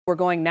We're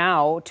going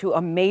now to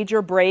a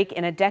major break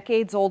in a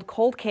decades-old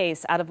cold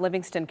case out of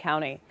Livingston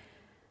County.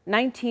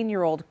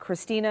 19-year-old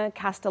Christina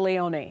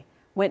Castiglione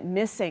went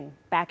missing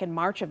back in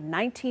March of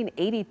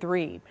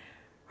 1983.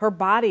 Her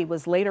body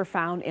was later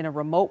found in a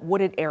remote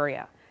wooded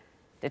area.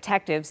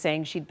 Detectives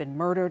saying she'd been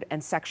murdered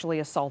and sexually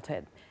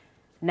assaulted.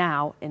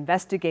 Now,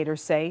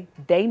 investigators say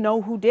they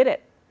know who did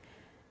it.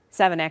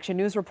 7 Action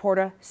News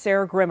reporter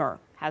Sarah Grimmer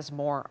has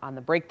more on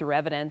the breakthrough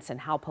evidence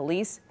and how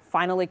police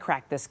finally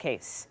cracked this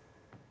case.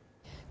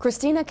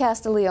 Christina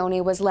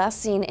Castiglione was last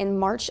seen in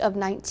March of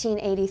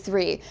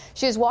 1983.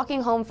 She was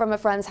walking home from a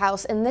friend's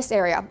house in this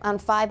area on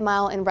 5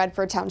 Mile in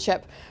Redford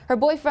Township. Her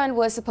boyfriend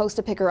was supposed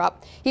to pick her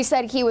up. He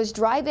said he was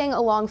driving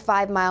along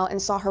 5 Mile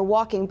and saw her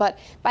walking, but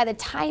by the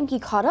time he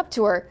caught up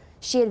to her,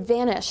 she had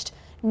vanished.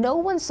 No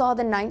one saw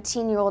the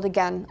 19-year-old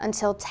again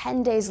until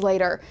 10 days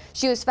later.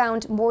 She was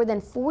found more than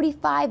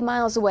 45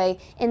 miles away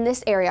in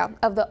this area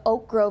of the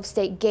Oak Grove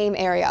State Game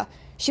Area.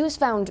 She was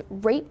found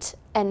raped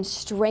and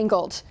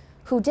strangled.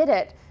 Who did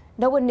it?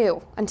 No one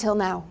knew until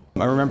now.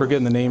 I remember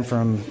getting the name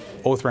from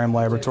Oathram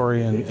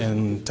Laboratory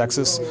in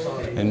Texas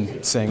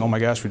and saying, oh my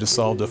gosh, we just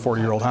solved a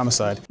 40-year-old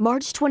homicide.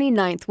 March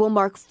 29th will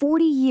mark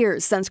 40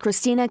 years since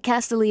Christina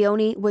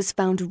Castiglione was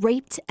found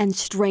raped and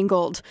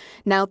strangled.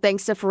 Now,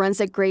 thanks to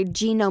forensic-grade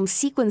genome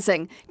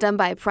sequencing done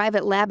by a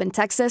private lab in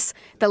Texas,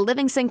 the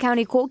Livingston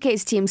County cold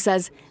case team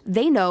says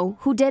they know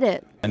who did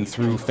it. And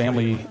through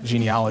family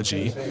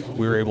genealogy,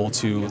 we were able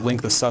to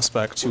link the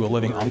suspect to a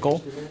living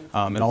uncle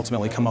and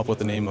ultimately come up with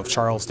the name of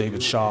Charles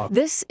David Shaw.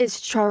 This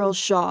is Charles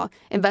Shaw.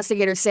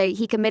 Investigators say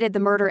he committed the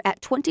murder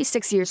at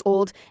 26 years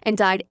old and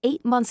died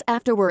 8 months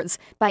afterwards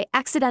by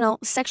accidental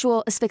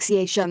sexual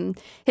asphyxiation.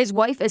 His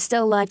wife is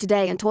still alive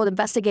today and told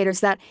investigators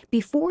that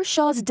before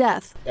Shaw's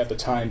death, at the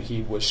time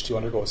he wished to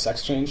undergo a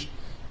sex change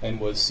and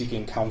was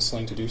seeking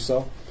counseling to do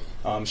so.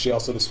 She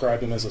also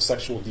described him as a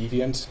sexual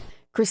deviant.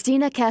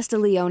 Christina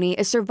Castiglione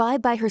is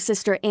survived by her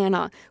sister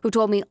Anna, who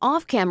told me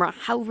off camera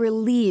how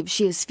relieved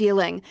she is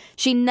feeling.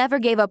 She never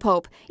gave up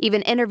hope,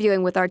 even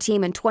interviewing with our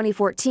team in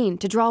 2014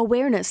 to draw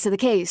awareness to the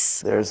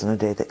case. There isn't a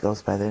day that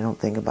goes by they don't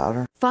think about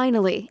her.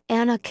 Finally,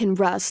 Anna can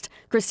rest.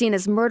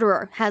 Christina's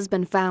murderer has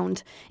been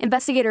found.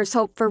 Investigators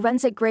hope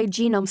forensic-grade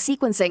genome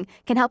sequencing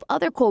can help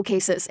other cold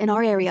cases in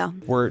our area.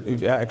 We're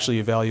actually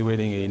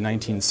evaluating a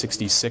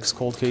 1966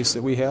 cold case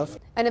that we have.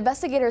 And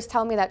investigators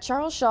tell me that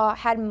Charles Shaw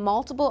had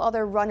multiple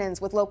other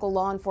run-ins with local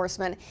law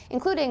enforcement,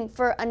 including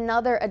for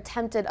another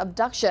attempted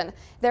abduction.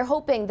 They're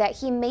hoping that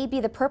he may be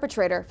the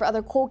perpetrator for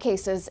other cold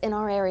cases in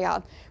our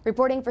area.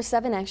 Reporting for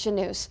 7 Action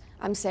News,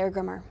 I'm Sarah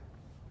Grimmer.